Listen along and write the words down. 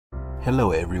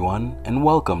Hello everyone and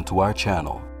welcome to our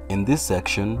channel. In this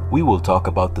section, we will talk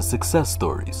about the success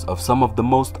stories of some of the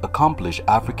most accomplished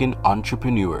African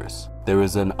entrepreneurs. There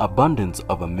is an abundance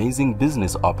of amazing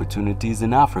business opportunities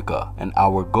in Africa, and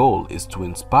our goal is to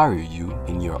inspire you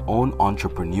in your own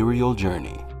entrepreneurial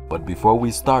journey. But before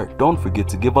we start, don't forget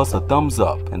to give us a thumbs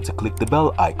up and to click the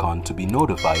bell icon to be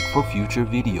notified for future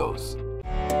videos.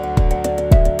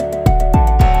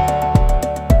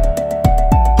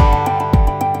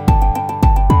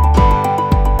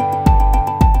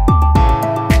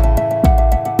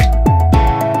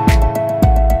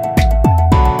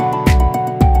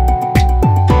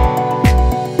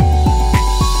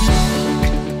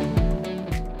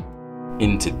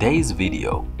 In today's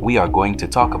video, we are going to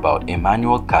talk about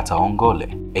Emmanuel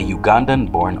Kataongole, a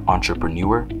Ugandan-born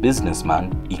entrepreneur,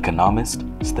 businessman, economist,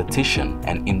 statistician,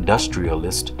 and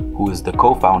industrialist who is the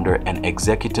co-founder and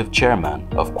executive chairman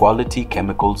of Quality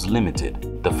Chemicals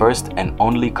Ltd, the first and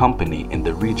only company in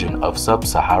the region of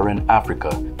sub-Saharan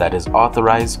Africa that is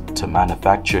authorized to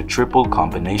manufacture triple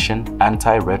combination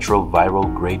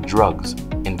anti-retroviral grade drugs,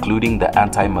 including the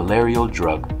anti-malarial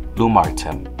drug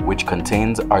Lumartem, which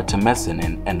contains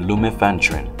artemisinin and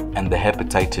lumefantrine, and the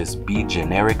hepatitis B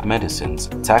generic medicines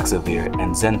Taxavir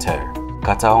and Zentair.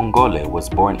 Kataongole was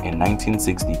born in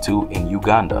 1962 in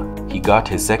Uganda. He got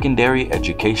his secondary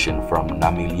education from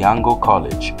Namilyango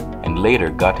College and later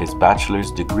got his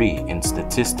bachelor's degree in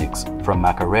statistics from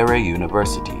Makerere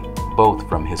University, both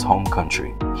from his home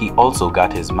country. He also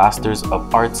got his Master's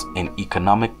of Arts in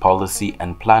Economic Policy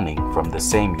and Planning from the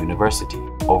same university.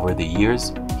 Over the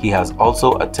years, he has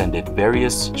also attended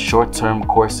various short-term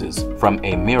courses from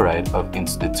a myriad of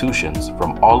institutions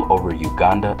from all over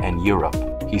Uganda and Europe.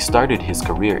 He started his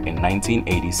career in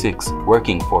 1986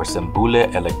 working for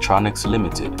Sembule Electronics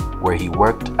Ltd, where he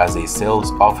worked as a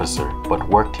sales officer but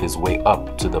worked his way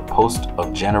up to the post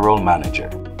of general manager.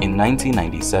 In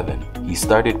 1997, he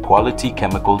started Quality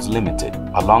Chemicals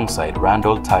Ltd alongside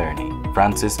Randall Tierney,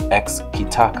 Francis X.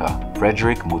 Kitaka,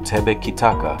 Frederick Mutebi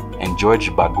Kitaka, and George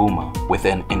Baguma with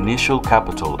an initial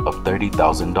capital of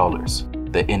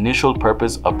 $30,000. The initial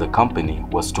purpose of the company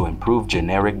was to improve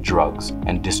generic drugs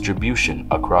and distribution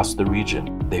across the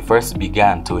region. They first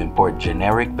began to import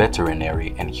generic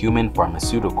veterinary and human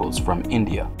pharmaceuticals from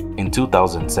India. In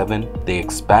 2007, they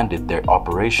expanded their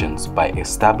operations by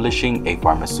establishing a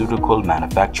pharmaceutical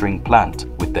manufacturing plant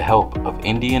with the help of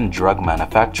Indian drug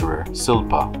manufacturer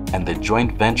Cilpa, and the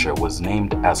joint venture was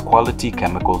named as Quality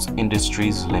Chemicals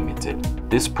Industries Limited.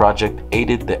 This project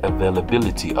aided the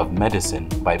availability of medicine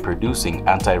by producing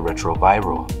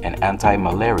anti-retroviral and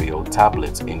anti-malarial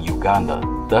tablets in Uganda,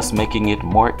 thus making it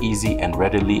more easy and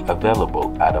readily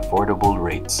available at affordable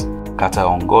rates.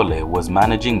 Kataongole was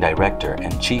managing director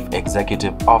and chief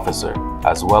executive officer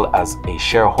as well as a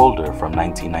shareholder from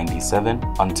 1997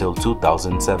 until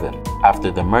 2007.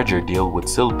 After the merger deal with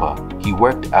Cilpa, he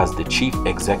worked as the chief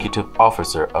executive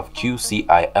officer of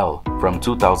QCIL from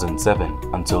 2007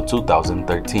 until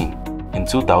 2013. In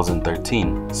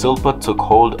 2013, Cilpa took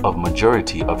hold of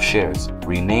majority of shares,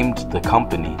 renamed the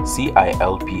company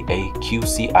CILPA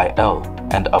QCIL,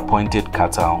 and appointed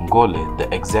Kataongole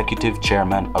the executive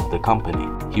chairman of the company.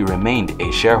 He remained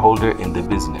a shareholder in the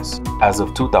business. As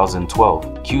of 2012,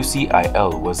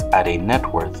 QCIL was at a net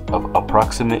worth of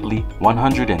approximately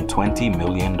 $120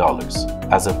 million.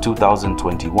 As of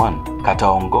 2021,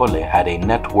 Katongole had a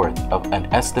net worth of an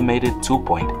estimated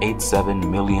 $2.87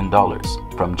 million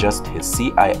from just his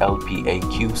CILPA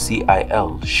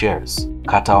QCIL shares.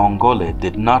 Kataongole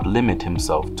did not limit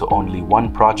himself to only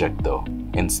one project though.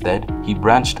 Instead, he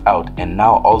branched out and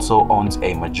now also owns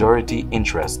a majority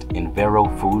interest in Vero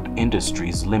Food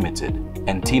Industries Limited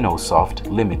and Tinosoft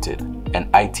Limited, an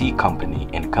IT company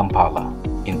in Kampala.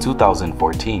 In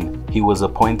 2014, he was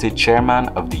appointed chairman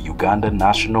of the Uganda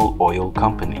National Oil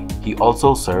Company. He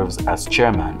also serves as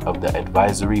chairman of the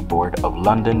advisory board of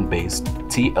London-based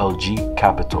TLG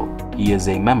Capital. He is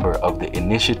a member of the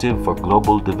Initiative for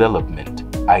Global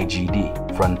Development,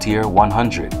 IGD, Frontier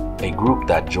 100, a group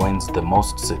that joins the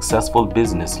most successful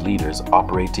business leaders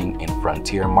operating in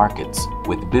frontier markets,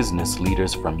 with business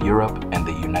leaders from Europe and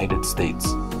the United States.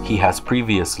 He has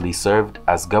previously served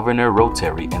as Governor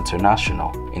Rotary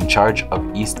International in charge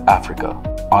of East Africa.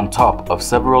 On top of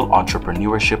several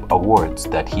entrepreneurship awards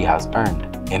that he has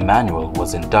earned, Emmanuel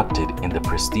was inducted in the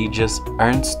prestigious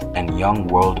Ernst & Young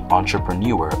World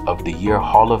Entrepreneur of the Year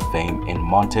Hall of Fame in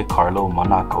Monte Carlo,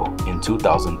 Monaco in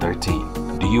 2013.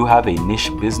 Do you have a niche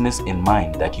business in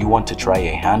mind that you want to try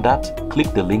a hand at?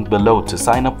 Click the link below to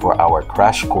sign up for our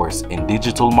crash course in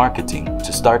digital marketing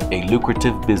to start a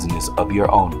lucrative business of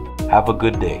your own. Have a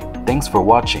good day. Thanks for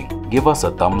watching. Give us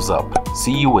a thumbs up.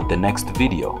 See you with the next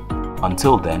video.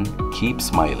 Until then, keep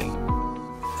smiling.